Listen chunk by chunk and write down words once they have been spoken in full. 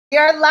We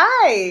are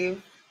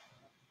live.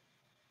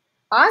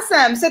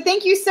 Awesome. So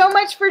thank you so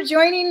much for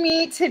joining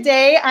me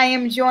today. I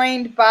am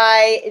joined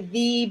by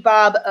the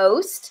Bob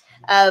Ost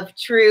of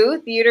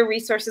TRU Theater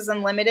Resources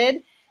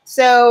Unlimited.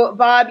 So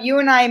Bob, you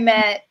and I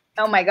met,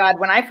 oh my God,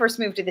 when I first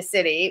moved to the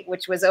city,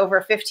 which was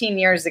over 15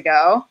 years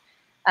ago.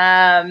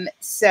 And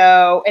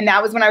that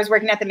was when I was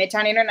working at the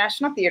Midtown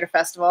International Theater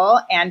Festival,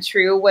 and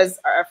TRU was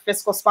our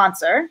fiscal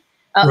sponsor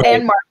Right.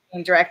 and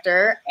marketing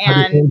director.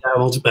 And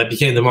I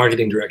became the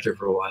marketing director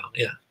for a while.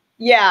 Yeah.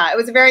 Yeah, it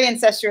was a very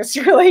incestuous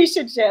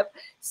relationship.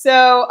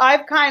 So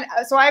I've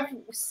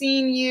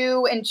seen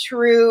you and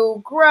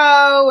TRU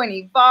grow and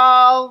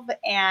evolve,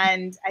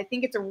 and I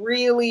think it's a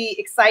really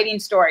exciting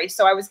story.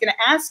 So I was going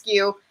to ask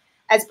you,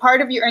 as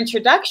part of your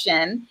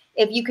introduction,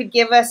 if you could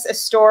give us a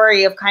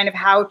story of kind of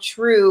how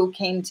TRU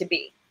came to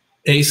be.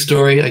 A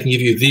story? I can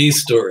give you the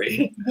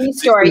story. The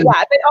story,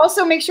 yeah, but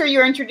also make sure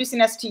you're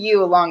introducing us to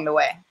you along the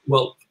way.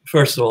 Well,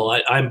 first of all,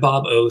 I'm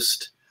Bob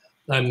Ost.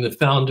 I'm the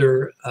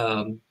founder,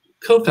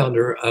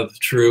 co-founder of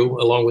TRU,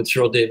 along with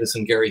Cheryl Davis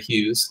and Gary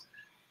Hughes.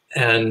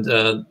 And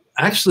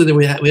actually,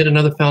 we had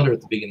another founder at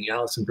the beginning,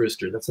 Allison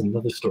Brewster. That's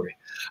another story.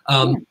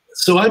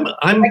 So I'm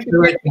like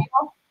the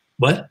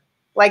what?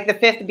 Like the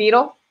fifth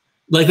Beatle?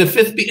 Like the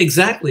fifth Beatle,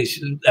 exactly.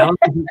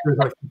 Allison Brewster is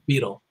our fifth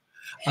Beatle.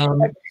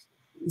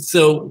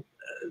 So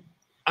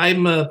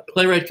I'm a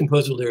playwright,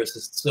 composer,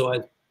 lyricist.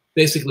 So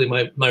basically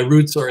my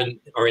roots are in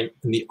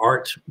the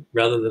art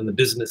rather than the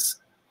business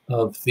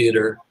of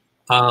theater.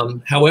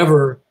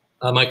 However,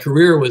 my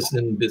career was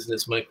in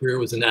business. My career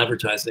was in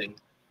advertising.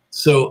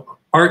 So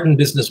art and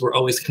business were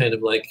always kind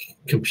of like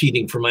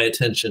competing for my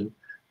attention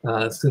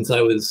since I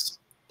was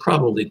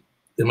probably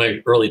in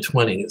my early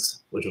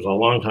 20s, which was a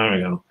long time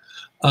ago.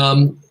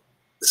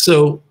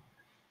 So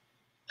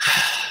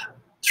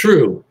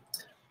TRU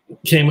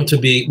came to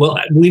be, well,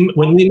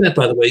 when we met,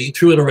 by the way,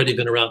 TRU had already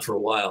been around for a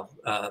while.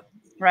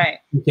 Right.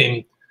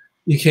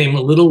 You came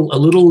a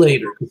little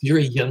later because you're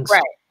a youngster.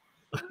 Right.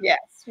 Yes.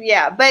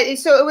 Yeah. But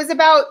so it was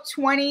about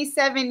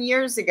 27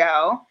 years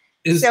ago.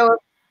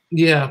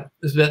 Yeah, it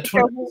was about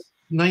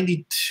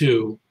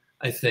 92,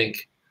 I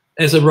think.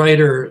 As a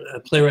writer, a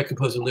playwright,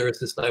 composer,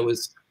 lyricist, I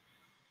was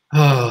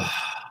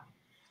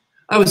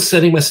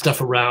setting my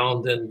stuff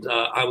around, and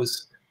I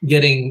was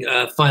getting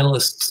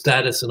finalist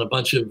status in a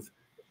bunch of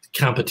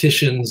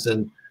competitions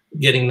and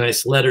getting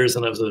nice letters,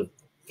 and I was a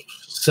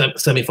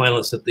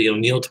semi-finalist at the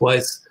O'Neill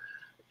twice.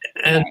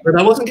 But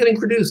I wasn't getting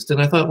produced,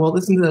 and I thought, well,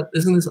 isn't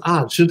this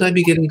odd? Shouldn't I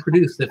be getting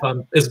produced if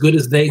I'm as good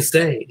as they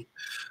say?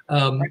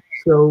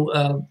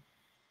 So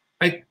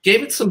I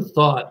gave it some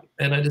thought,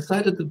 and I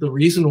decided that the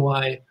reason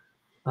why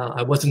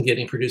I wasn't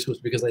getting produced was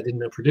because I didn't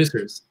know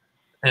producers.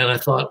 And I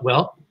thought,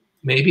 well,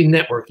 maybe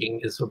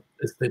networking is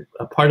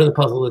a part of the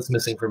puzzle that's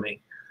missing for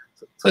me.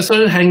 So I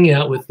started hanging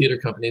out with theater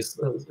companies,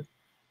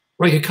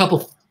 like a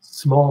couple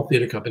small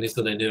theater companies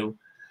that I knew.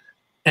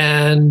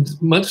 And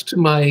much to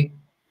my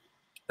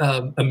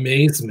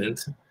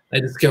amazement, I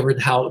discovered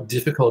how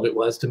difficult it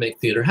was to make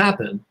theater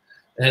happen.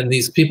 And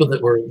these people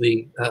that were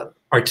the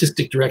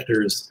artistic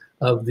directors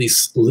of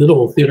these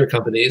little theater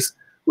companies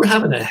were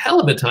having a hell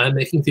of a time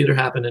making theater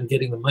happen and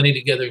getting the money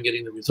together and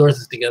getting the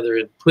resources together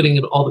and putting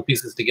in all the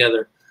pieces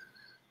together.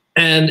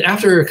 And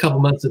after a couple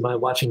months of my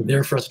watching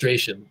their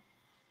frustration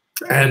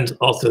and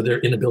also their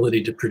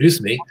inability to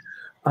produce me,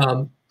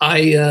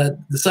 I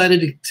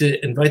decided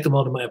to invite them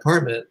all to my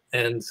apartment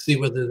and see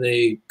whether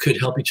they could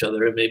help each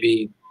other, and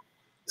maybe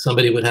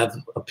somebody would have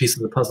a piece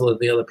of the puzzle that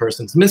the other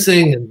person's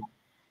missing, and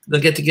they'll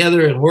get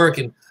together and work,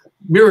 and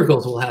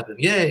miracles will happen.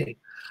 Yay.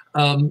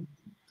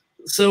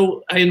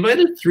 So I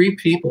invited 3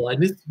 people. I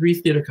knew 3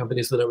 theater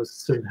companies that I was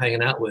sort of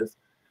hanging out with.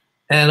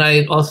 And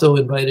I also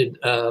invited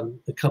a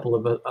couple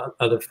of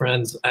other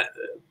friends.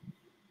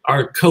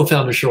 Our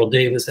co-founder, Cheryl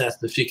Davis,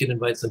 asked if she could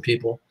invite some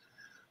people.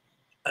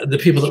 The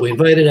people that we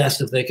invited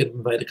asked if they could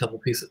invite a couple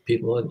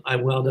people, and I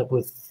wound up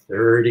with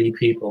 30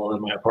 people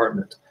in my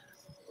apartment.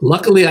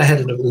 Luckily, I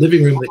had a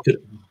living room that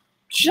could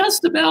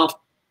just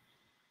about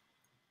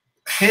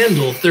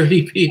handle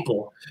 30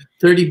 people,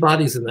 30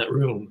 bodies in that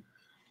room.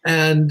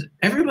 And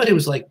everybody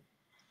was like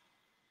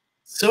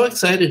so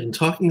excited and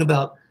talking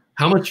about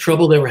how much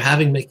trouble they were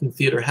having making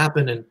theater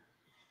happen. And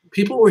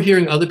people were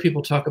hearing other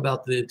people talk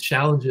about the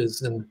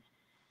challenges and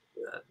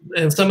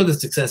some of the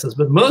successes,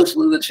 but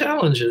mostly the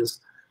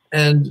challenges.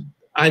 And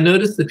I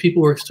noticed that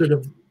people were sort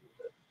of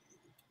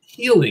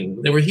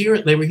healing. They were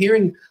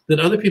hearing that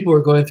other people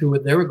were going through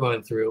what they were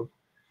going through.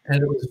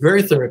 And it was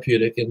very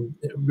therapeutic, and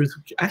it was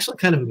actually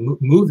kind of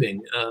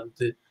moving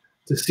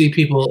to see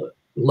people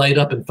light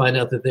up and find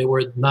out that they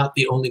were not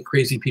the only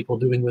crazy people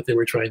doing what they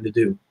were trying to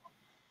do.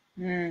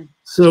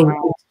 So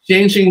it's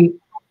changing,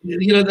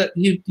 you know, that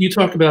you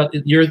talk about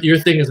your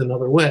thing is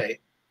another way.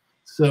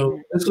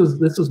 So this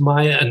was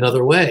my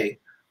another way.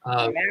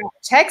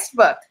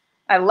 Textbook.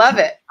 I love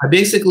it. I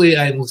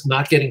was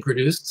not getting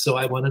produced, so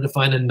I wanted to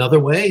find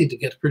another way to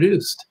get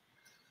produced.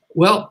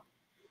 Well,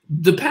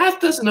 the path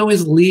doesn't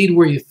always lead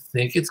where you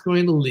think it's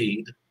going to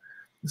lead.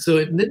 So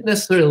it didn't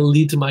necessarily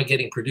lead to my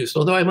getting produced,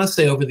 although I must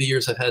say over the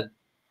years I've had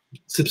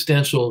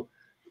substantial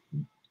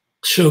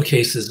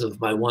showcases of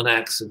my one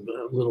acts and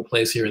little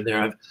plays here and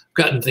there. I've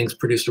gotten things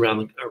produced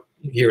around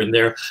here and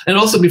there. And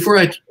also before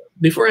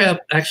I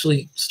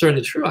actually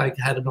started TRU, I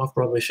had an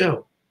off-Broadway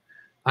show.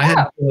 I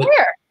had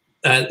where?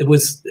 It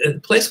was a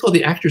place called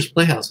the Actors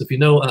Playhouse. If you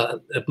know,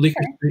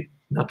 Bleecker Street,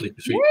 not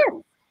Bleecker Street,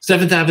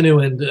 7th Avenue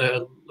and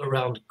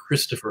around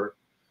Christopher.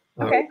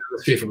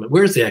 Street from it.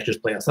 Where's the Actors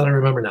Playhouse? I don't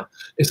remember now.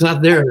 It's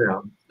not there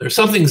now. There's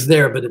something's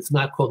there, but it's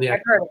not called the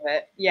Actors. I've heard of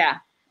it. Yeah.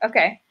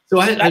 Okay. So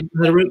I had a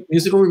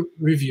musical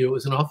review. It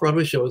was an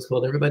off-Broadway show. It was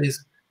called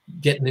Everybody's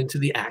Getting Into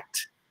the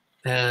Act,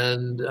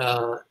 and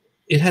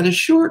it had a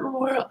short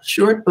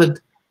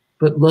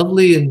but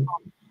lovely and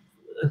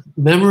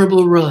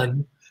memorable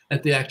run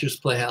at the Actors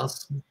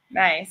Playhouse.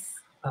 Nice.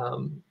 I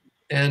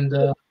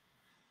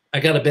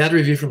got a bad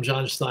review from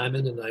John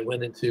Simon, and I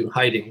went into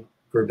hiding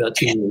for about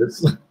 2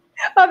 years.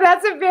 Oh,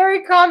 that's a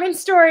very common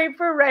story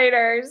for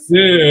writers.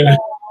 Yeah.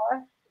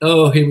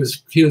 Oh, he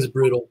was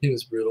brutal. He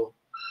was brutal.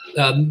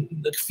 A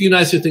few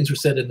nicer things were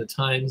said in the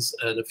Times,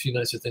 and a few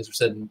nicer things were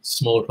said in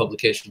smaller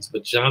publications.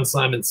 But John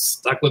Simon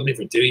stuck with me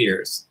for 2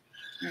 years.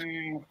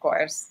 Of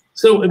course.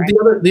 So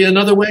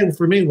another way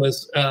for me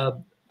was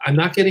I'm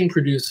not getting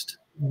produced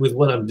with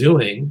what I'm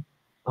doing.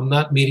 I'm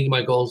not meeting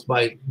my goals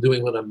by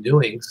doing what I'm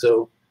doing.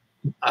 So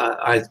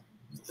I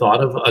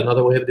thought of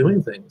another way of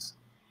doing things.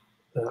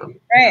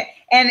 Right.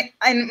 And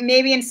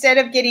maybe instead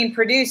of getting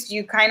produced,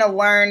 you kind of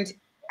learned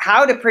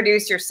how to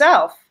produce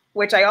yourself,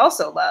 which I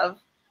also love.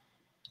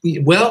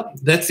 Well,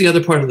 that's the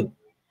other part of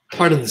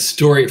the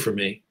story for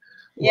me.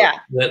 Yeah.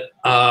 That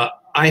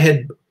I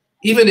had,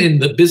 even in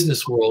the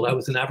business world, I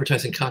was an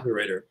advertising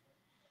copywriter.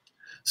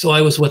 So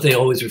I was what they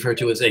always refer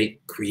to as a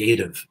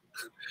creative.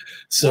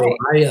 So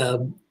right.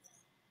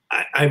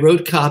 I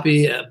wrote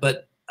copy,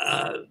 but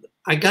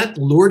I got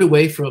lured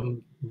away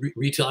from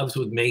retail. I was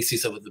with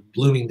Macy's, I was with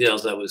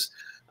Bloomingdale's. I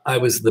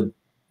was the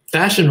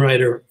fashion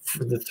writer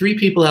for the 3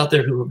 people out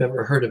there who have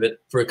ever heard of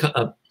it, for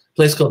a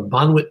place called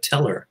Bonwit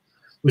Teller,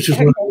 which was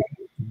one of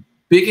the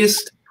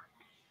biggest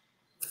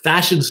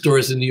fashion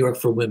stores in New York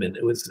for women.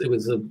 It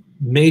was a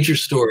major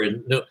store,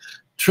 and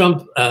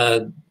Trump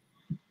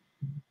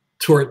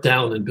tore it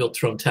down and built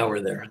Trump Tower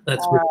there.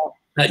 That's where,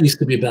 that used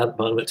to be about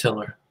Bonwit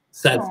Teller.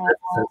 Sad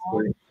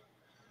story.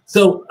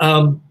 So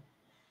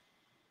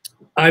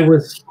I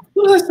was,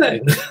 what was I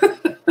saying?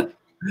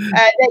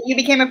 That you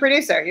became a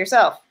producer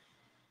yourself.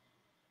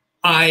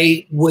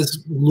 I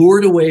was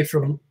lured away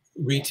from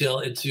retail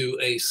into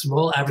a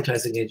small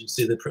advertising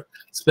agency that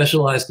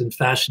specialized in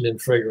fashion and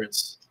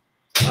fragrance.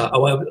 I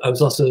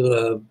was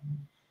also,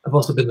 I've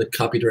also been the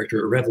copy director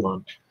at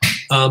Revlon.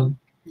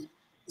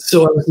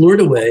 So I was lured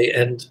away,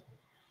 and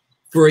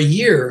for a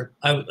year,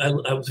 I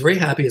was very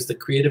happy as the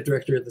creative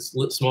director at this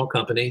small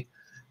company.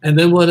 And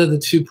then one of the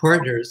 2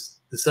 partners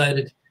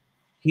decided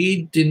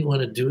he didn't want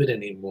to do it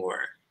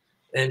anymore,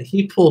 and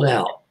he pulled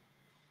out.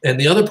 And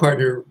the other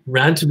partner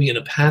ran to me in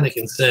a panic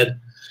and said,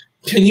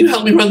 "Can you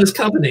help me run this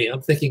company?"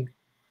 I'm thinking,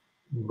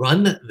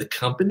 run the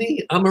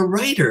company? I'm a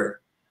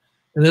writer.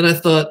 And then I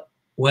thought,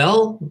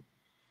 well,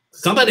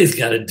 somebody's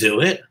got to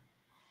do it.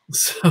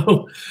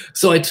 So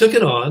I took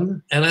it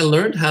on, and I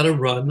learned how to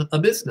run a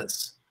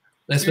business.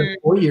 And I spent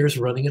 4 years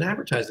running an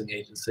advertising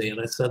agency,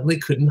 and I suddenly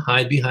couldn't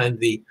hide behind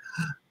the,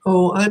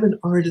 oh, I'm an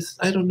artist,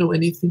 I don't know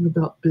anything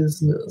about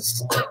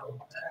business.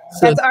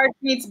 So, that's art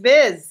meets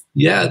biz.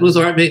 Yeah, it was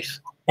art. Yeah,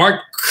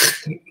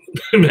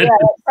 it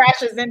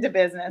crashes into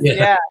business.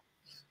 Yeah.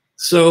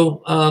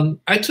 So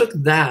I took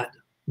that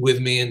with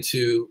me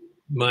into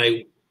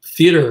my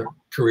theater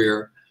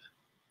career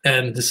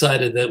and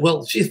decided that,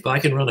 well, geez, if I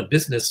can run a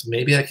business,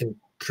 maybe I can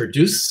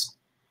produce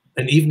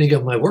an evening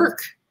of my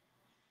work.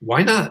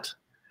 Why not?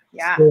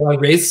 Yeah. So I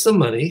raised some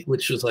money,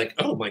 which was like,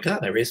 oh my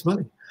God, I raised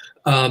money.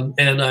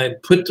 And I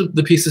put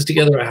the pieces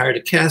together. I hired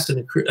a cast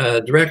and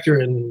a director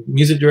and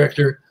music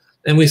director.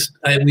 And we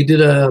did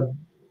a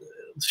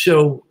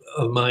show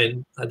of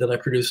mine that I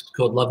produced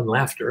called Love and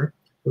Laughter.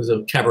 It was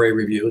a cabaret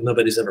review.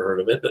 Nobody's ever heard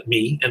of it, but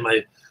me and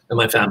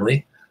my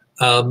family.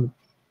 From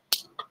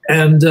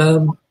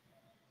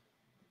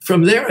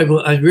there,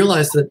 I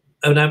realized that,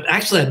 and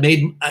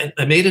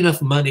I made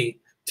enough money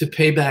to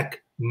pay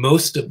back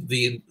most of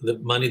the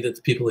money that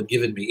the people had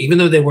given me, even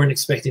though they weren't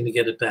expecting to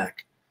get it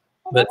back.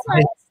 But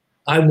nice.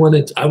 I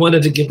wanted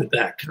to give it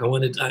back.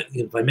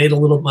 If I made a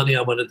little money,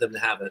 I wanted them to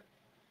have it.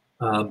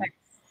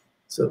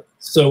 So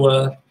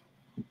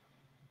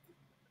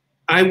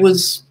I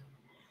was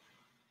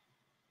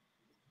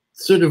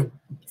sort of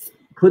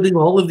putting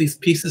all of these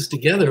pieces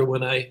together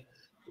when I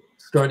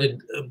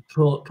started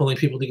pulling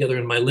people together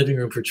in my living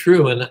room for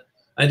TRU, and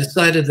I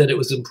decided that it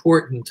was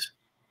important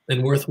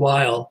and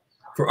worthwhile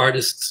for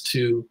artists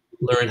to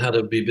learn how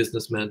to be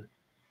businessmen.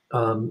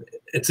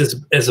 It's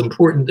as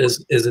important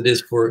as it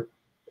is for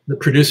the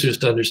producers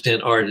to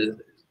understand art.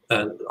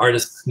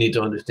 Artists need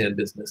to understand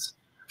business.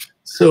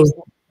 So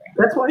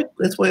that's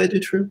why I do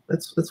TRU.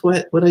 That's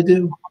what I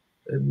do.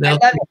 And now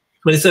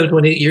 27,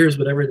 28 years,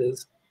 whatever it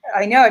is.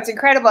 I know, it's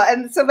incredible.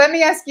 And so let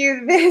me ask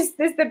you this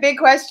is the big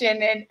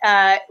question.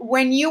 And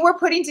when you were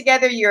putting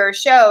together your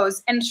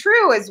shows, and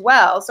TRU as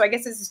well, so I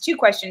guess this is two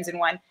questions in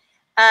one,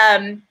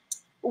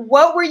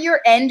 what were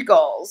your end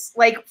goals?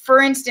 Like,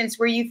 for instance,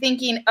 were you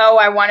thinking, oh,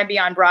 I want to be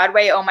on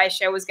Broadway. Oh, my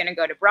show is going to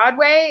go to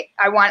Broadway.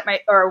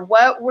 Or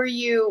what were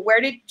you,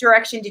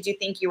 direction did you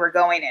think you were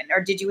going in?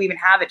 Or did you even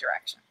have a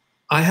direction?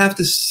 I have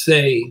to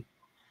say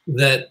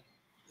that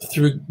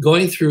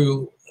going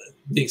through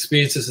the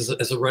experiences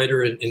as a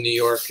writer in New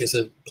York, as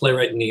a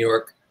playwright in New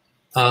York,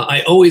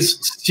 I always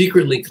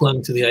secretly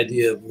clung to the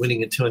idea of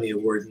winning a Tony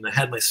Award, and I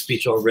had my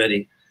speech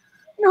already.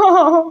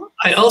 No.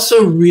 I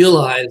also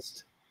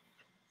realized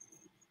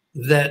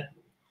that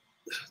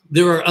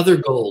there are other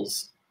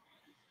goals.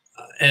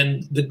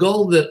 And the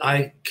goal that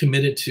I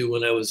committed to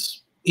when I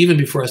was, even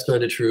before I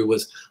started TRU,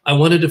 was I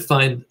wanted to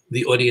find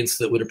the audience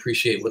that would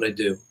appreciate what I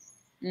do.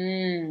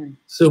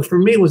 So for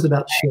me, it was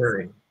about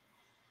sharing.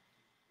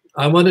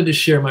 I wanted to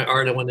share my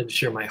art. I wanted to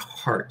share my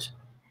heart.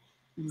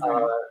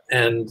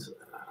 And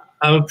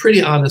I'm a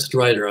pretty honest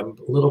writer. I'm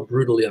a little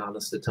brutally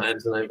honest at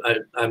times. And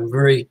I'm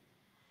very,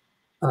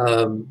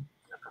 I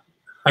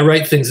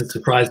write things that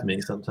surprise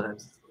me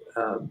sometimes.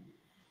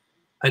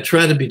 I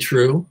try to be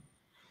true.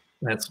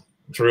 That's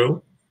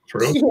true.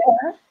 Yeah.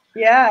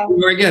 Yeah.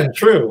 Or again,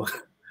 true.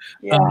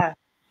 Yeah.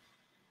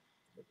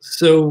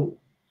 So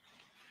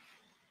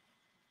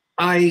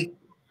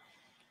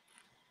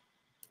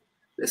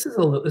this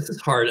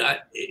is hard.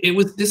 It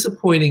was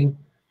disappointing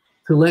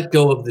to let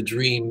go of the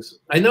dreams.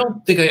 I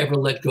don't think I ever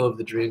let go of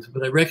the dreams,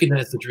 but I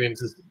recognize the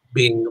dreams as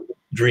being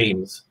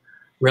dreams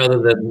rather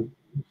than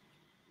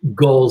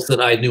goals that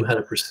I knew how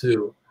to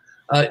pursue.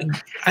 I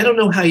don't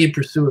know how you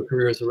pursue a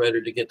career as a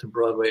writer to get to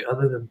Broadway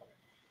other than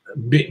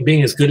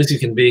being as good as you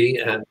can be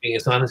and being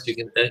as honest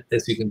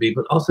as you can be,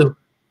 but also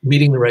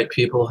meeting the right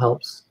people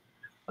helps.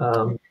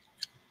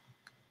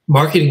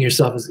 Marketing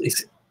yourself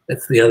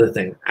that's the other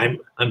thing.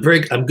 I'm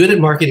good at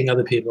marketing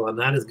other people. I'm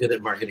not as good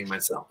at marketing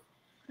myself.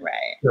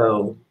 Right.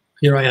 So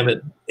here I am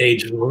at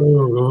age,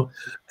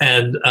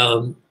 and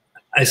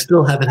I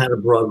still haven't had a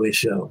Broadway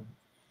show.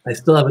 I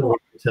still haven't won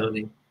a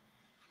Tony.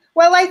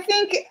 Well, I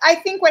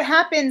think what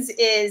happens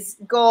is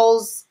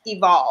goals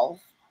evolve,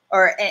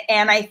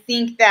 and I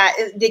think that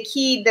the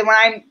key that when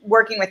I'm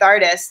working with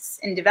artists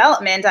in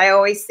development, I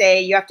always say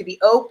you have to be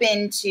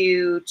open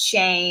to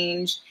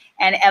change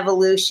and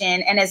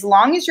evolution. And as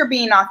long as you're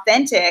being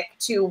authentic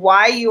to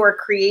why you are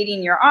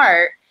creating your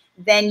art,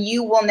 then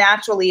you will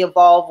naturally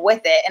evolve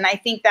with it. And I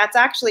think that's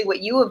actually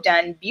what you have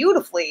done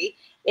beautifully,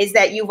 is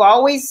that you've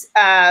always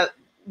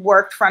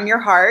worked from your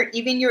heart.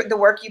 Even the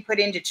work you put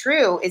into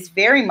TRU is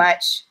very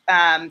much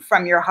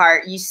from your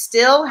heart. You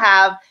still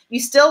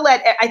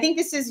let, I think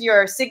this is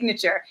your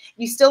signature,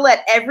 you still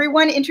let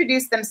everyone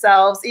introduce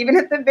themselves. Even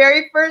at the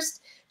very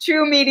first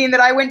TRU meeting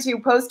that I went to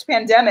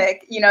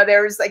post-pandemic,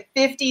 there was like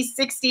 50,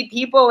 60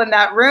 people in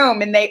that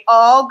room, and they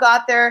all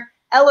got their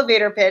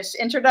elevator pitch,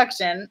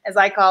 introduction, as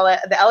I call it,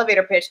 the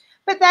elevator pitch.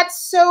 But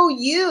that's so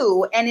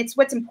you, and it's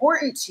what's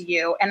important to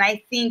you. And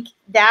I think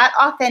that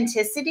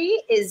authenticity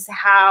is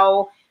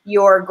how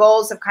your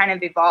goals have kind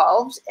of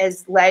evolved,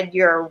 has led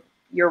your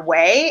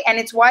way, and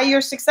it's why you're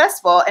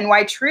successful and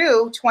why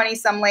TRU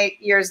 20-some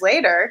years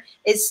later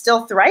is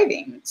still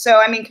thriving. So,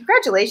 I mean,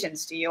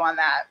 congratulations to you on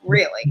that,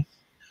 really.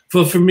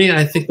 Well, for me,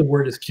 I think the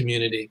word is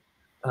community.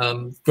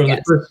 From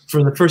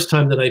the first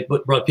time that I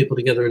brought people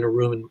together in a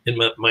room in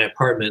my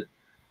apartment,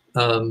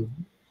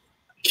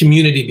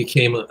 community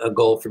became a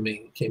goal for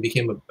me. It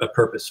became a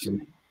purpose for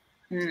me.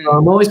 So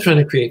I'm always trying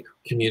to create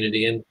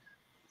community. And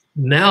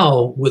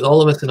now, with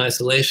all of us in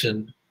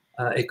isolation,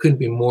 it couldn't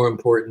be more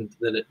important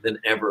than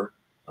ever.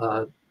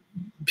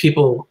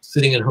 People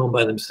sitting at home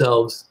by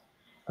themselves.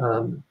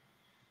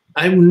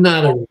 I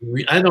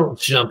don't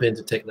jump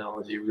into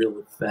technology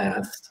really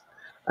fast.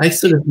 I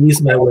sort of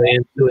ease my way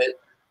into it.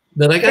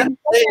 But I got to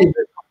say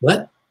that,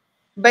 what?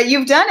 But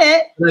you've done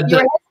it.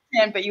 You're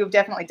hesitant, but you've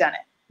definitely done it.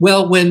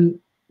 Well,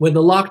 when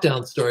the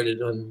lockdown started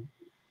on,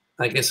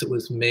 I guess it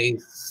was May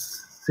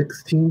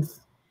 16th.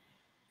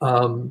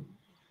 No,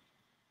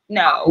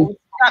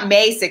 not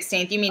May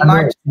 16th. You mean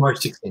March? March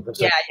 16th. I'm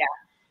sorry. Yeah.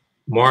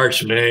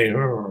 March, May.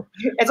 Oh.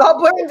 It's all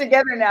blurring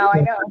together now. I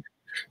know.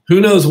 Who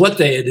knows what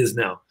day it is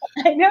now?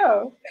 I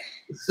know.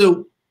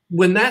 So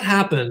when that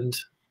happened,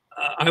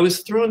 I was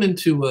thrown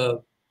into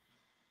a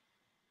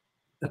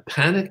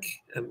panic,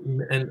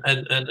 and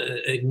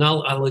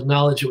I'll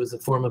acknowledge it was a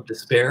form of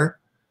despair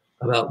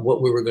about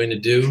what we were going to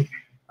do.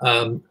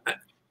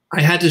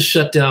 I had to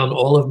shut down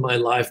all of my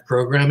live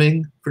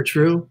programming for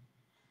TRU.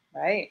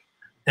 Right.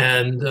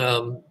 And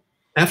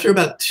after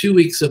about 2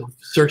 weeks of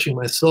searching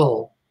my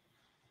soul,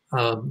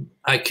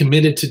 I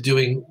committed to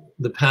doing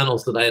the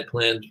panels that I had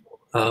planned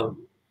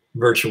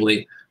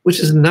virtually, which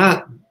is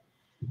not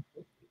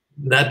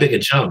that big a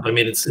jump. I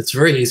mean, it's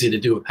very easy to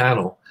do a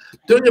panel.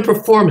 Doing a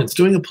performance,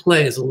 doing a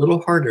play is a little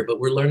harder,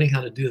 but we're learning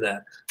how to do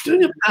that.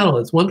 Doing a panel,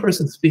 it's one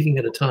person speaking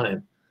at a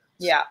time.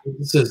 Yeah.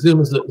 So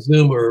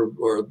Zoom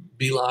or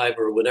Be Live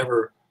or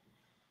whatever,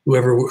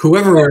 whoever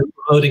we're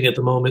promoting at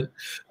the moment.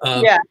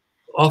 Yeah.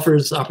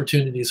 offers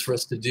opportunities for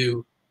us to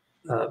do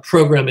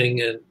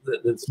programming and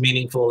that's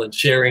meaningful, and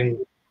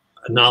sharing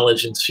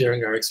knowledge and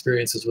sharing our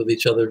experiences with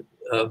each other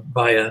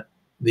via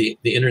the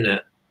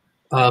internet.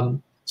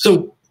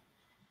 So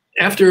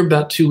after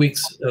about 2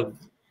 weeks of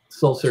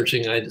soul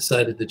searching, I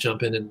decided to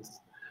jump in, and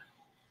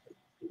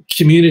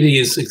community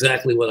is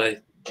exactly what I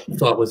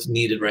thought was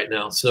needed right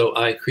now. So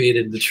I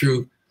created the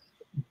TRU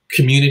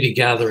Community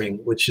Gathering,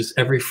 which is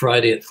every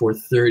Friday at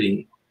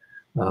 4:30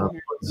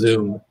 on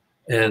Zoom.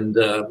 And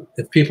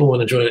if people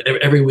want to join it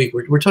every week,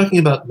 we're talking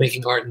about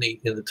making art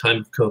in the time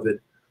of COVID.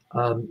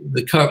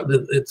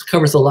 It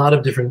covers a lot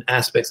of different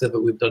aspects of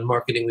it. We've done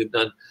marketing, we've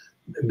done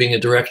being a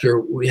director.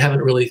 We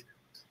haven't really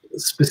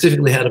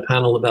specifically had a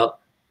panel about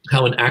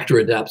how an actor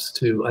adapts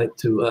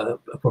to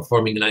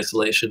performing in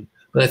isolation,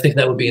 but I think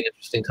that would be an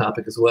interesting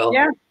topic as well.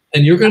 Yeah.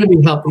 And you're going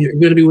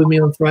to be with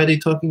me on Friday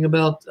talking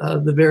about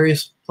the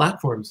various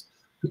platforms,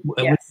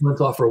 which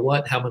ones offer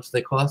what, how much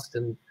they cost,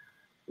 and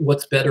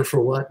what's better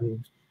for what.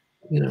 And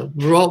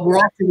we're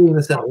all figuring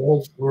this out.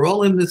 We're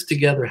all in this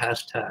together.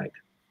 #.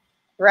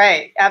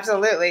 Right.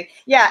 Absolutely.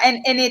 Yeah.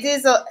 And it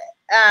is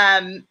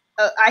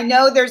I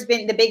know there's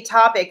been the big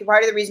topic.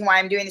 Part of the reason why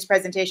I'm doing this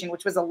presentation,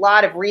 which was a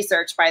lot of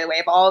research, by the way,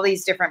 of all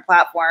these different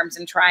platforms,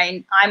 and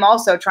I'm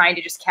also trying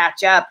to just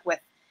catch up with,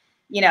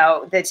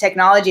 the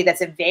technology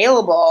that's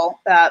available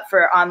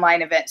for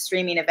online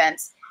streaming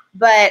events.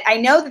 But I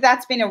know that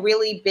that's been a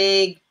really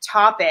big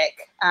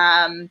topic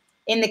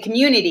in the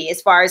community,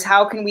 as far as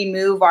how can we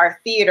move our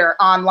theater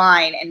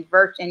online and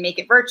make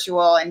it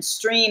virtual and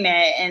stream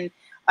it, and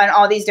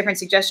all these different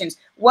suggestions.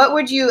 What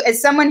would you,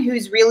 as someone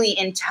who's really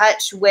in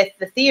touch with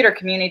the theater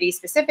community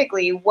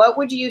specifically, what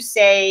would you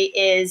say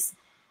is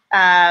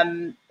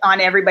on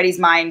everybody's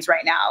minds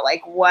right now?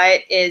 Like,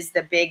 what is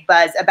the big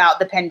buzz about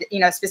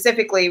the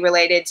specifically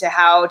related to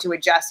how to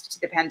adjust to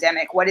the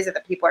pandemic? What is it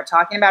that people are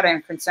talking about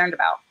and concerned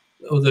about?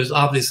 Oh, there's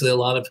obviously a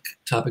lot of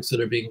topics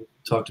that are being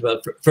talked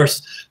about.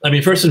 First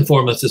and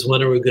foremost is,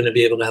 when are we going to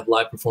be able to have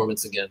live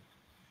performance again?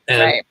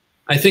 And right.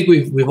 I think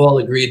we've all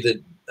agreed that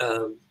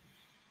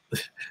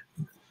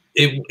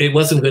it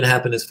wasn't going to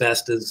happen as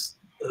fast as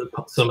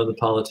some of the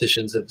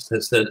politicians have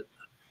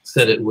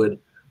said it would.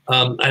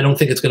 I don't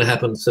think it's going to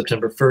happen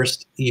September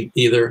 1st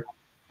either.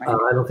 Right.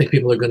 I don't think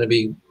people are going to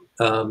be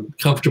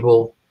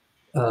comfortable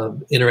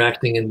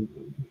interacting and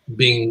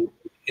being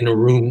in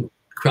a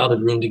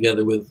crowded room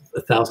together with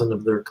 1,000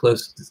 of their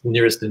closest,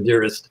 nearest and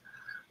dearest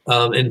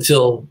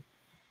until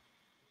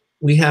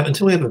we have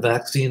a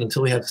vaccine,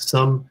 until we have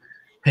some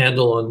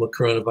handle on what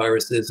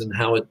coronavirus is and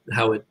how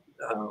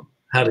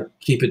to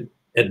keep it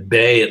at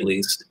bay, at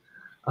least.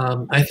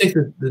 I think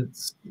that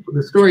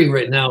the story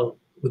right now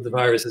with the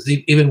virus is,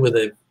 even with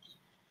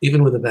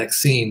a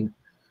vaccine,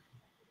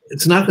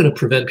 it's not going to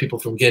prevent people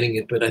from getting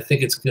it, but I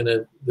think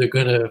they're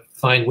going to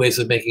find ways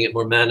of making it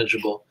more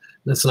manageable.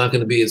 And it's not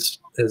going to be as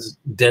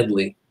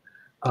deadly.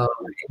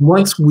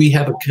 Once we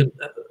have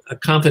a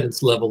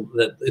confidence level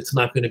that it's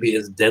not going to be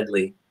as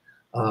deadly,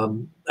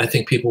 I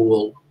think people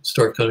will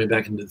start coming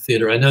back into the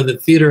theater. I know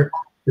that theater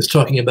is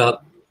talking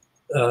about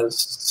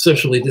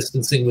socially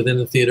distancing within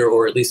the theater,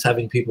 or at least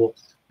having people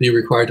be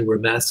required to wear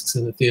masks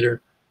in the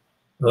theater.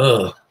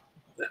 Ugh.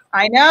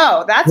 I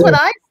know. That's what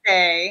I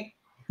say.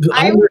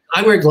 I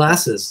wear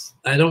glasses.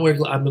 I don't wear.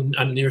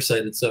 I'm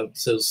nearsighted, so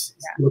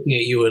looking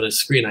at you on a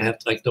screen, I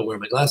don't wear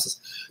my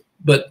glasses.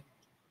 But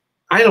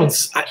I don't.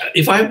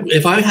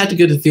 If I had to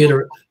go to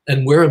theater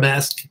and wear a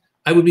mask,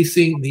 I would be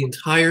seeing the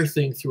entire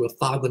thing through a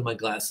fog with my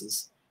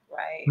glasses.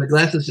 Right. My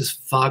glasses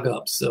just fog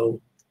up. So,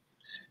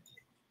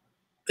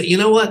 but you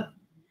know what?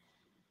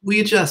 We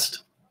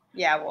adjust.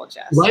 Yeah, we'll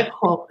adjust. Life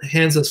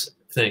hands us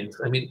things.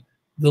 I mean,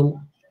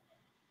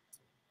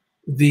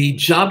 the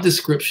job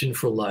description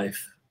for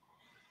life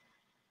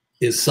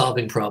is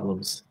solving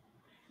problems.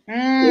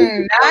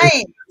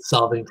 Nice.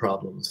 Solving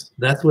problems.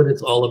 That's what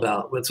it's all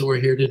about. That's what we're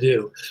here to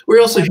do.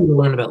 We're also here to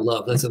learn about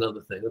love. That's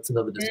another thing. That's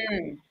another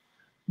discipline.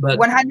 But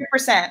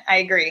 100%, I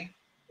agree.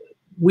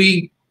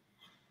 We'll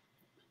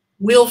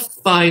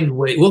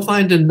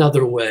find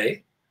another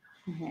way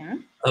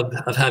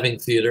of having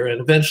theater,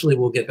 and eventually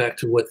we'll get back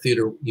to what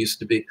theater used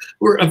to be.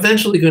 We're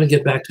eventually going to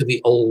get back to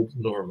the old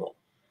normal,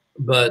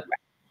 but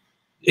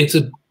it's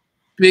a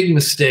big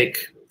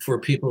mistake for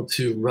people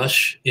to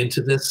rush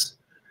into this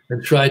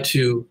and try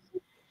to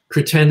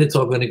pretend it's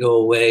all going to go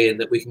away and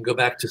that we can go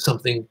back to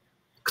something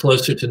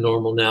closer to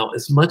normal now,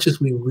 as much as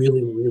we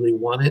really, really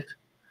want it.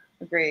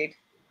 Agreed.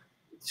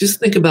 Just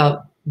think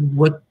about,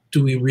 what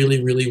do we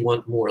really, really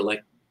want more?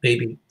 Like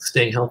maybe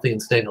staying healthy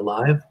and staying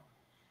alive.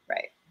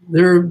 Right.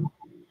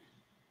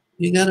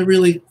 You got to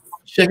really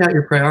check out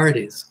your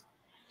priorities.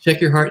 Check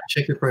your heart,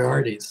 check your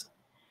priorities.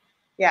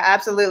 Yeah,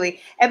 absolutely.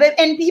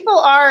 And people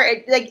are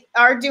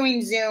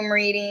doing Zoom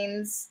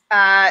readings.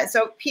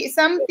 So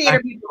some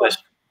theater people,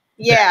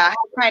 have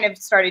kind of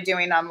started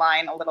doing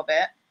online a little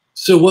bit.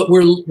 So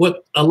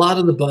what a lot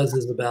of the buzz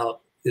is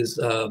about is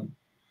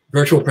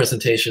virtual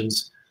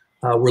presentations.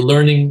 We're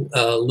learning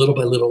little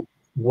by little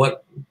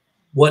what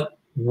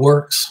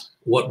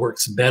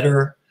works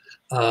better.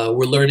 We're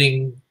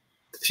learning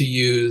to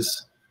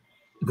use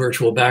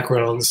virtual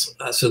backgrounds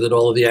so that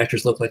all of the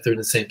actors look like they're in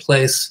the same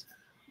place.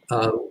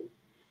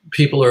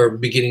 People are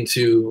beginning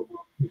to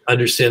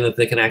understand that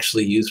they can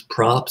actually use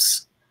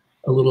props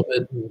a little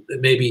bit.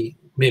 Maybe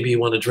you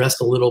want to dress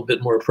a little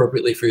bit more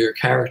appropriately for your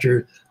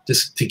character,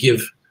 just to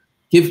give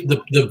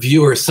the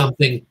viewer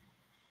something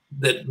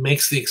that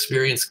makes the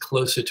experience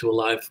closer to a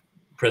live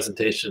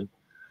presentation.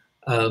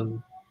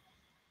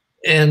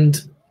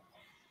 And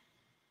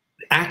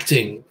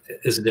acting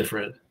is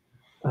different.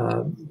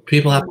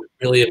 People have to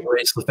really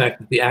embrace the fact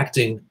that the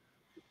acting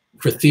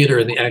for theater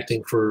and the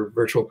acting for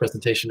virtual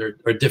presentation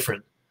are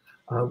different.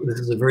 This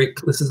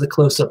is a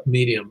close-up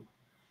medium.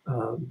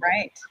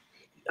 Right.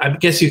 I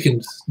guess you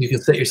can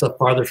set yourself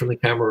farther from the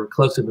camera or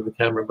closer to the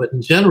camera, but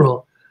in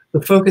general,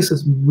 the focus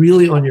is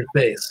really on your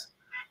face.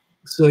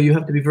 So you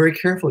have to be very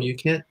careful. You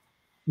can't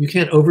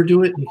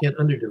overdo it. You can't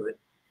underdo it.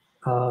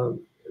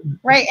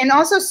 Right. And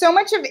also, so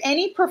much of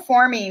any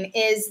performing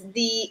is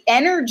the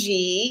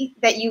energy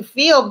that you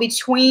feel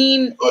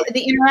between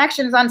the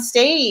interactions on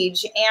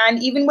stage,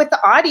 and even with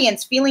the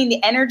audience, feeling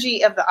the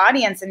energy of the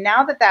audience. And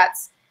now that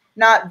that's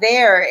not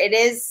there,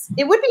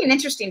 it would be an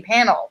interesting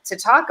panel to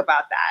talk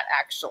about that,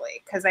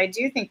 actually, because I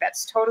do think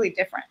that's totally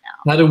different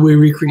now. How do we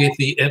recreate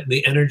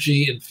the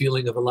energy and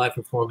feeling of a live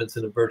performance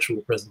in a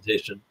virtual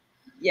presentation?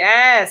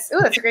 Yes.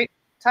 Oh, that's a great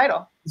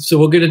title. So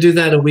we're going to do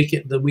that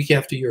the week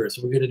after yours.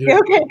 We're going to do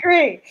Okay,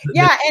 great.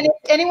 Yeah, and if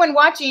anyone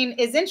watching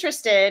is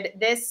interested,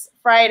 this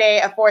Friday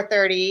at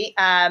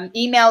 4:30,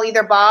 email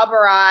either Bob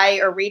or I,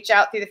 or reach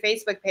out through the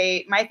Facebook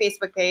page, my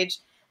Facebook page,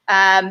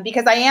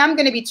 because I am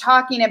going to be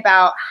talking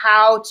about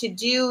how to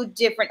do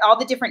all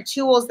the different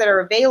tools that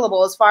are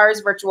available as far as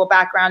virtual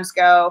backgrounds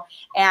go,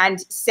 and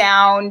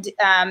sound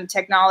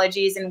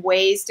technologies and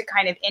ways to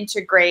kind of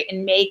integrate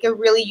and make a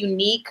really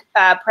unique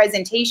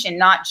presentation,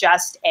 not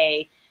just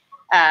a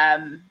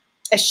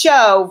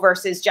show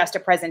versus just a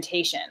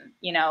presentation,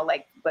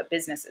 like what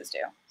businesses do.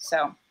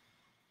 So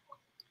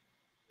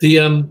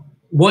the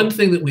one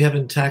thing that we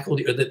haven't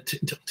tackled, or that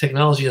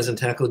technology hasn't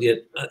tackled yet,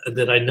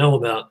 that I know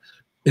about,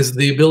 is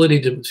the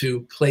ability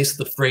to place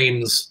the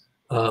frames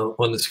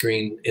on the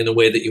screen in a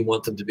way that you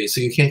want them to be.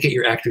 So you can't get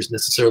your actors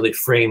necessarily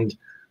framed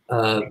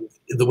the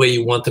way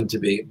you want them to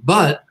be,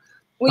 but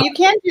well, you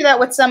can do that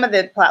with some of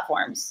the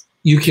platforms.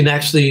 You can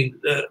actually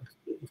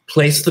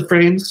place the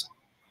frames.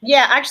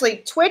 Yeah,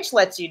 actually, Twitch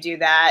lets you do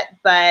that,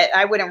 but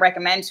I wouldn't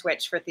recommend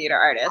Twitch for theater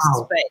artists.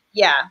 Wow. But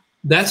yeah,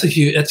 that's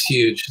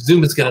huge.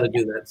 Zoom has got to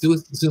do that.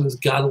 Zoom has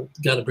got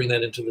to bring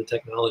that into the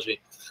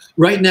technology.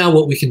 Right now,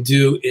 what we can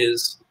do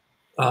is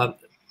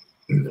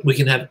we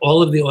can have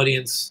all of the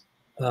audience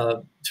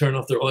turn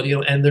off their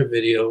audio and their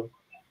video,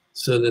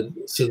 so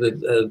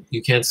that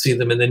you can't see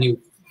them, and then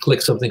you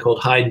click something called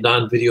Hide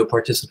Non-Video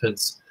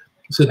Participants.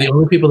 So the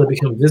only people that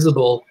become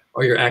visible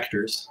are your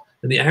actors.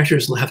 And the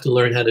actors will have to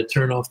learn how to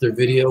turn off their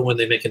video when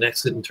they make an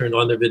exit, and turn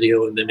on their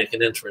video when they make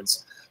an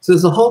entrance. So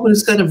there's a whole new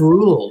set of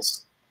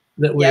rules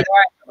that we. Yeah,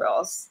 there are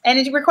rules, and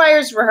it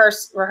requires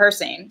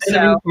rehearsing. And it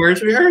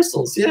requires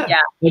rehearsals. Yeah.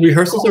 And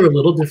rehearsals are a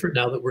little different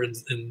now that we're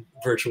in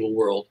virtual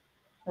world.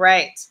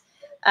 Right.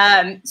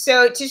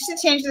 So just to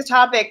change the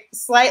topic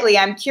slightly,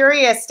 I'm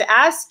curious to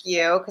ask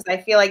you, because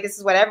I feel like this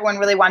is what everyone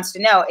really wants to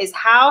know, is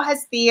how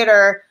has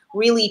theater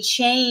really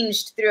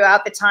changed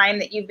throughout the time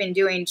that you've been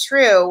doing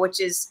TRU, or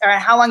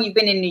how long you've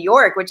been in New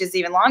York, which is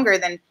even longer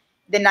than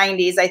the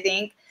 90s, I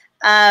think.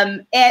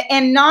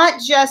 And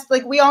not just,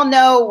 like, we all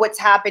know what's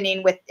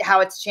happening with how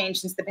it's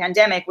changed since the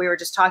pandemic. We were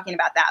just talking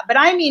about that. But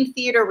I mean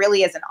theater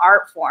really as an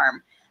art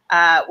form,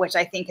 which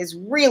I think has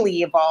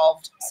really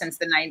evolved since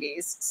the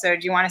 90s. So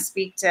do you want to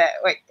speak to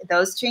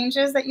those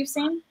changes that you've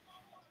seen?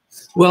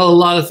 Well, a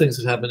lot of things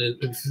have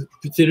happened.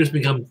 Theater's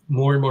become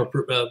more and more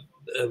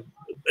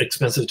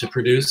expensive to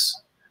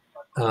produce,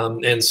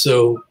 and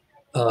so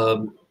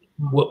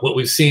what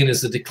we've seen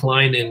is the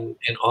decline in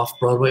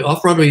off-Broadway.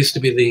 Off-Broadway used to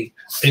be the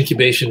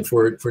incubation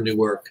for new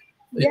work.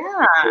 Yeah.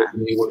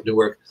 New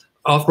work.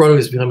 Off-Broadway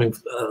is becoming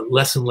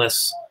less and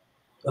less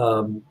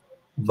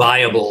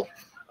viable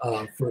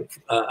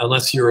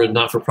unless you're a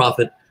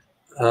not-for-profit.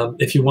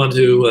 If you want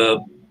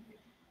to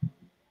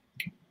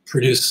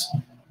produce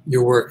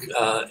your work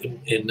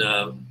in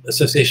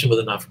association with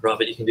a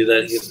not-for-profit, you can do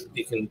that.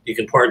 You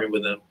can partner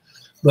with them.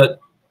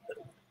 But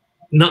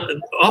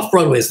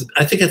off-Broadway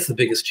I think that's the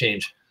biggest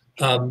change.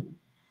 And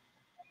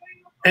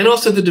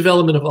also the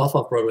development of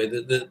off-Broadway,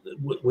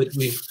 what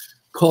we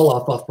call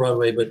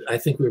off-Broadway, but I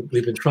think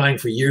we've been trying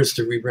for years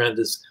to rebrand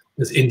as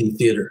indie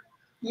theater.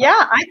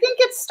 Yeah, I think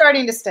it's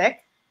starting to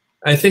stick.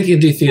 I think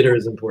indie theater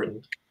is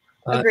important.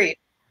 Agreed.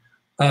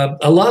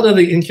 A lot of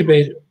the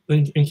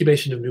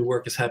incubation of new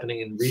work is happening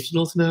in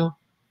regionals now.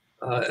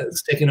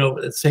 It's taken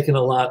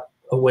a lot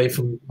away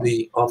from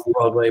the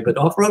off-Broadway, but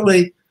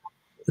off-Broadway,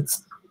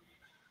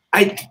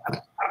 I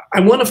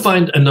want to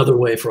find another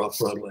way for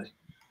off-Broadway.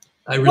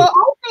 Well,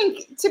 I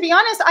think, to be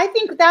honest, I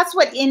think that's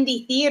what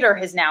indie theater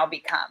has now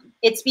become.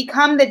 It's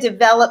become the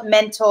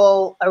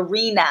developmental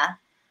arena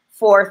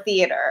for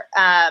theater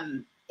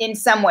in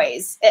some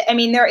ways. I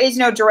mean, there is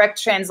no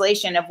direct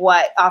translation of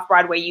what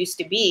off-Broadway used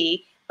to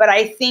be, But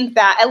I think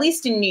that, at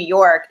least in New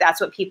York, that's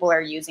what people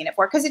are using it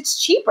for, because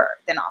it's cheaper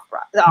than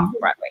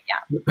off-Broadway.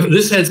 Yeah.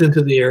 This heads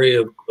into the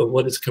area of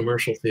what is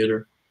commercial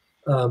theater,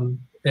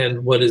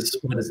 and what is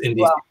indie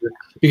theater,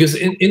 because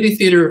indie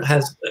theater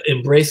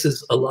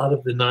embraces a lot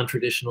of the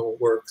non-traditional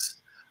works,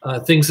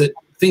 things that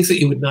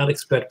you would not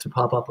expect to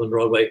pop up on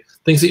Broadway,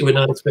 things that you would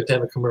not expect to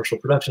have a commercial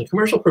production.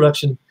 Commercial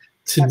production,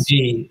 to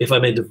me, if I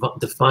may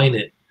define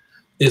it,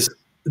 is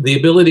the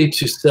ability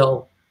to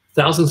sell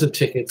thousands of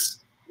tickets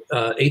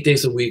 8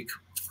 days a week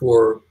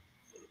for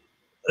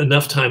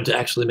enough time to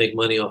actually make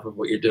money off of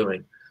what you're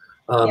doing.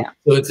 So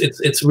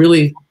it's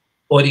really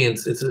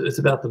audience. It's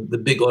about the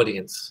big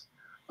audience.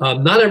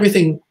 Not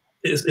everything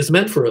is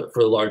meant for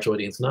a large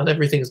audience. Not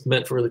everything is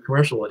meant for the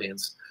commercial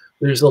audience.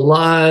 There's a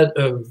lot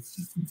of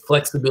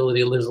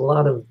flexibility. There's a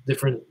lot of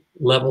different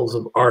levels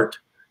of art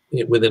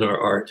within our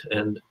art,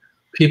 and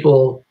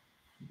people.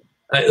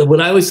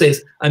 What I always say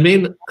is, I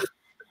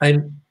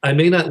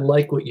may not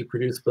like what you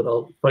produce, but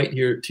I'll fight to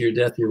your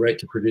death your right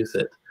to produce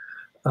it.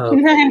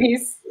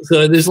 Nice.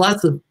 So there's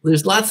lots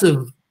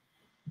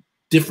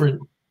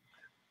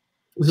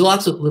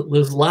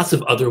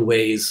of other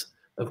ways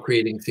of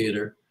creating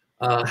theater.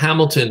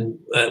 Hamilton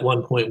at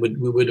one point we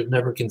would have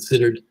never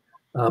considered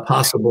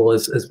possible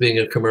as being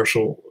a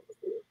commercial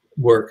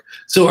work.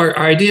 So our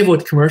idea of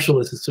what commercial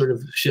is has sort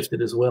of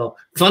shifted as well.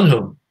 Fun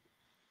Home,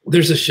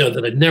 there's a show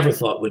that I never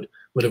thought would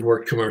have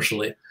worked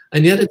commercially,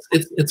 and yet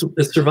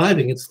it's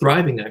surviving. It's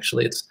thriving,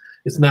 actually.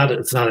 It's not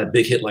a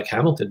big hit like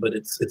Hamilton, but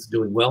it's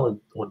doing well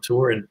on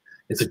tour, and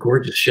it's a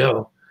gorgeous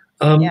show.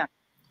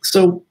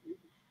 So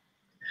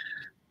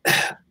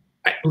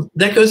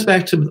that goes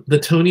back to the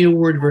Tony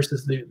Award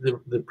versus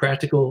the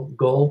practical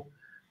goal.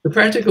 The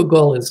practical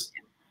goal is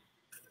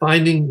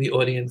finding the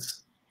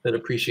audience that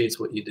appreciates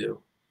what you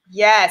do.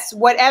 Yes,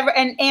 whatever.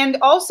 And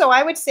also,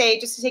 I would say,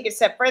 just to take it a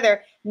step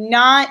further,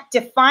 not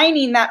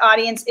defining that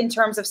audience in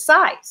terms of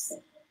size.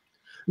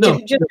 No,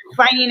 just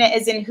defining it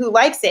as in who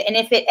likes it. And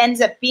if it ends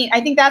up being,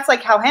 I think that's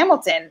like how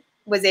Hamilton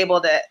was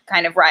able to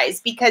kind of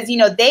rise, because, you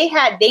know, they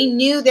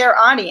knew their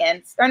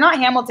audience, or not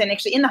Hamilton,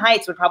 actually In the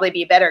Heights would probably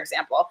be a better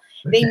example.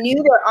 They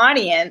knew their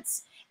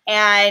audience,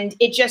 and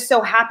it just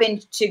so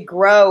happened to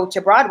grow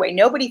to Broadway.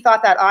 Nobody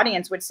thought that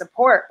audience would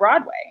support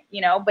Broadway,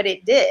 you know, but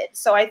it did.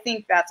 So I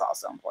think that's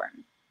also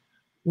important.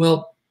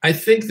 Well, I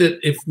think that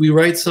if we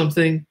write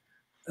something,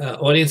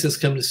 audiences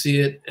come to see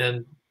it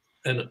and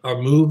are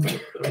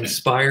moved, or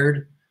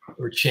inspired,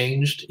 or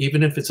changed,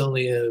 even if it's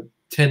only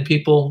 10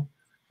 people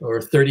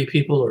or 30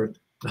 people or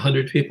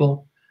 100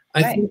 people.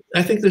 I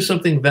think there's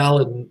something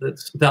valid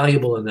that's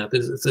valuable in that.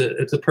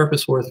 It's a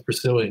purpose worth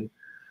pursuing.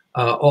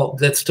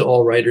 That's to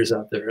all writers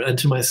out there, and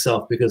to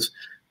myself, because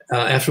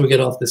after we get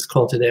off this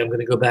call today, I'm going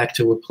to go back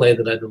to a play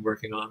that I've been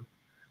working on.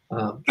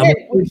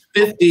 I'm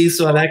 50,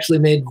 so I've actually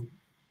made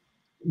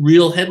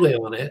real headway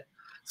on it.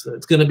 So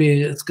it's going to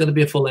be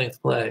a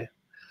full-length play.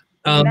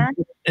 And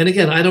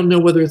again, I don't know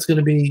whether it's going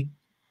to be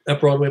a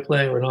Broadway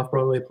play or an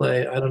off-Broadway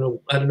play. I don't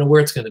know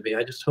where it's going to be.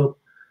 I just hope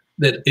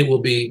that it will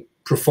be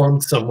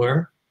performed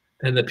somewhere,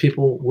 and that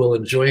people will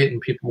enjoy it, and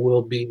people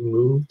will be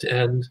moved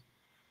and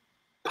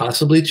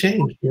possibly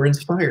changed or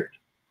inspired.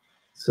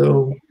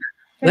 So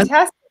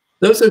fantastic.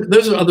 Those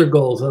are other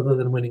goals other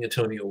than winning a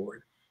Tony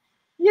Award.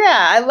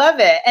 Yeah, I love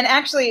it. And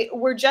actually,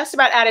 we're just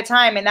about out of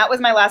time, and that was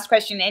my last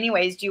question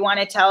anyways. Do you want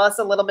to tell us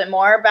a little bit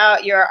more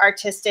about your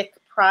artistic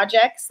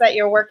projects that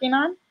you're working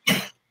on?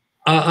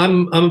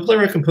 I'm a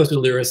playwright, composer,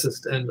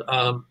 lyricist, and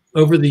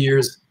over the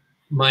years,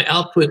 my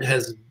output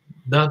has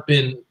not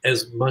been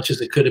as much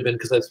as it could have been,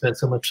 because I've spent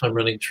so much time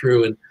running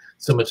TRU and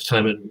so much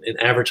time in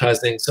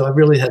advertising. So I've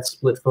really had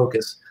split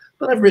focus.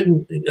 But I've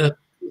written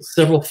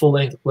several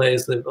full-length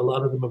plays. A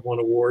lot of them have won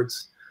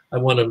awards. I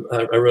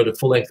wrote a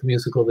full-length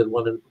musical that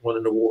won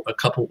a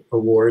couple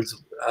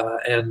awards,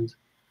 and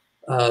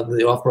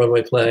the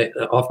off-Broadway play,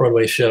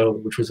 off-Broadway show,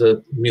 which was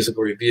a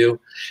musical review.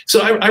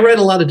 So I write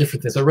a lot of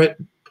different things. I write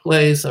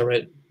plays, I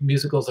write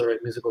musicals, I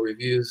write musical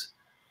reviews.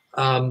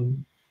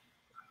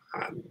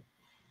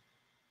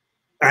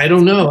 I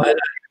don't know.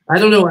 I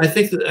don't know. I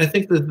think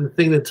that the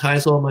thing that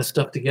ties all my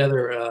stuff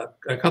together,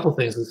 a couple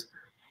things, is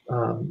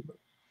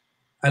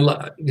I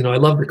love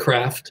the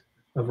craft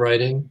of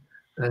writing.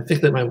 And I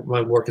think that my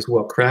work is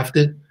well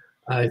crafted.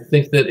 I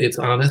think that it's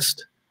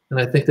honest, and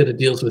I think that it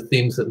deals with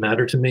themes that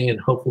matter to me and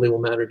hopefully will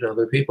matter to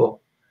other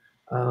people.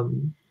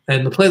 And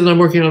the play that I'm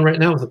working on right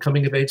now is a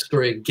coming-of-age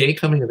story, a gay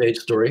coming-of-age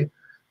story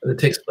that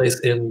takes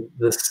place in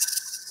the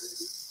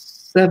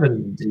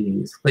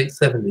 70s, late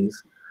 70s.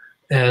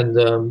 And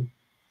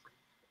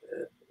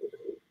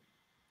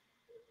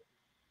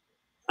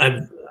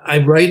I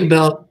write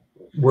about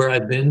where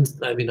I've been.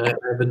 I mean, I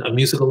have a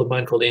musical of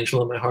mine called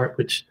Angel in My Heart,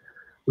 which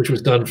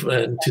was done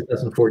in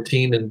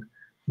 2014, and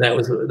that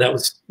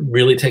was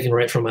really taken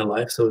right from my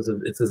life. So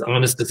it's as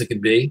honest as it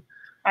could be.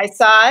 I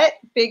saw it.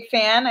 Big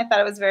fan. I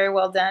thought it was very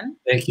well done.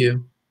 Thank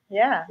you.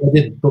 Yeah. I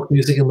did book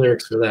music and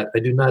lyrics for that. I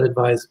do not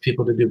advise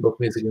people to do book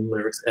music and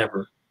lyrics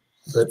ever.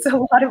 But it's a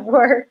lot of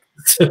work.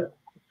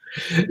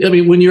 I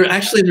mean, when you're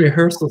actually in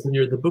rehearsals and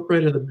you're the book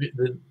writer, the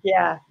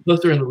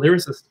composer, and the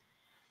lyricist,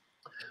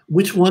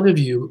 which one of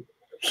you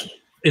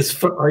is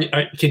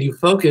can you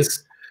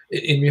focus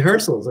in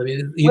rehearsals? I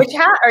mean, which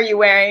hat are you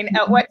wearing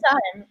at what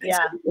time?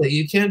 Yeah,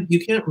 you can't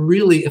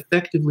really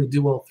effectively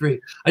do all three.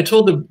 I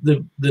told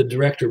the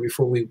director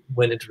before we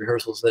went into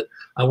rehearsals that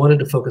I wanted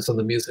to focus on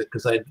the music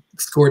because I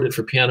scored it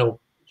for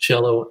piano,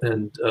 cello,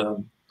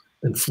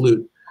 and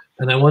flute,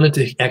 and I wanted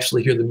to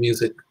actually hear the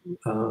music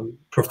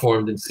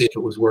performed and see if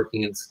it was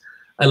working. And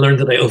I learned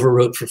that I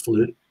overwrote for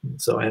flute,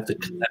 so I have to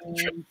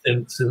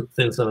thin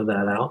some of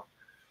that out.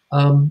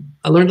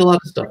 I learned a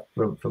lot of stuff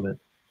from it.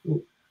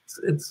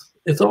 It's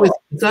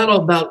not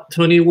all about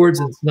Tony Awards.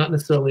 It's not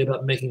necessarily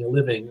about making a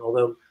living,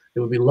 although it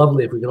would be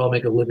lovely if we could all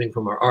make a living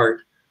from our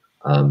art.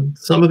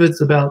 Some of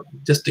it's about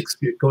just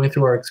going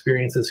through our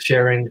experiences,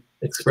 sharing,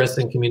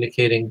 expressing,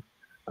 communicating,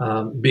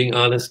 being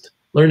honest,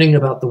 learning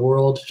about the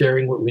world,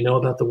 sharing what we know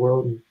about the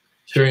world, and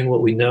sharing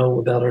what we know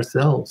about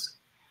ourselves.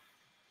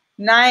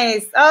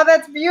 Nice. Oh,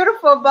 that's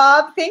beautiful,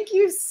 Bob. Thank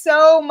you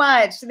so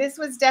much. This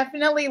was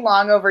definitely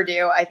long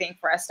overdue, I think,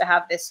 for us to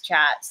have this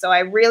chat. So I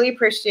really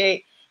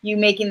appreciate you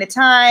making the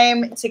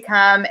time to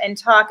come and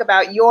talk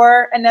about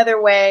your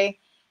Another Way,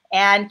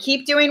 and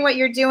keep doing what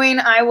you're doing.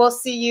 I will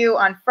see you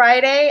on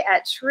Friday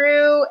at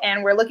TRU,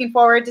 and we're looking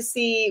forward to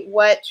see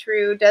what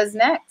TRU does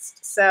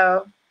next.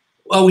 So,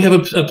 well, we have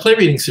a play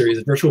reading series,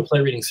 a virtual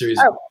play reading series,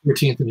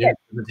 14th and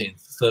 17th.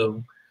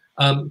 So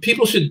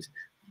people should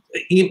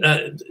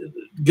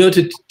go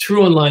to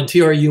TRUonline,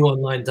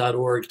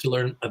 truonline.org, to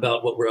learn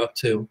about what we're up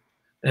to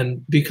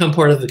and become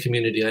part of the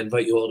community. I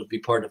invite you all to be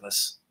part of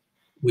us.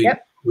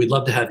 We'd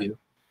love to have you.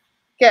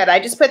 Good. I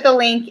just put the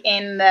link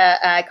in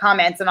the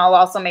comments, and I'll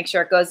also make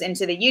sure it goes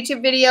into the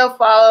YouTube video.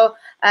 Follow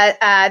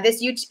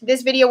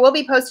this video will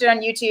be posted on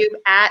YouTube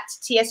at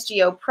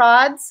TSGO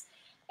Prods,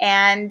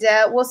 and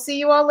we'll see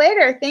you all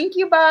later. Thank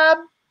you, Bob.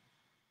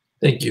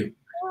 Thank you.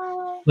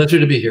 Pleasure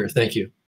to be here. Thank you.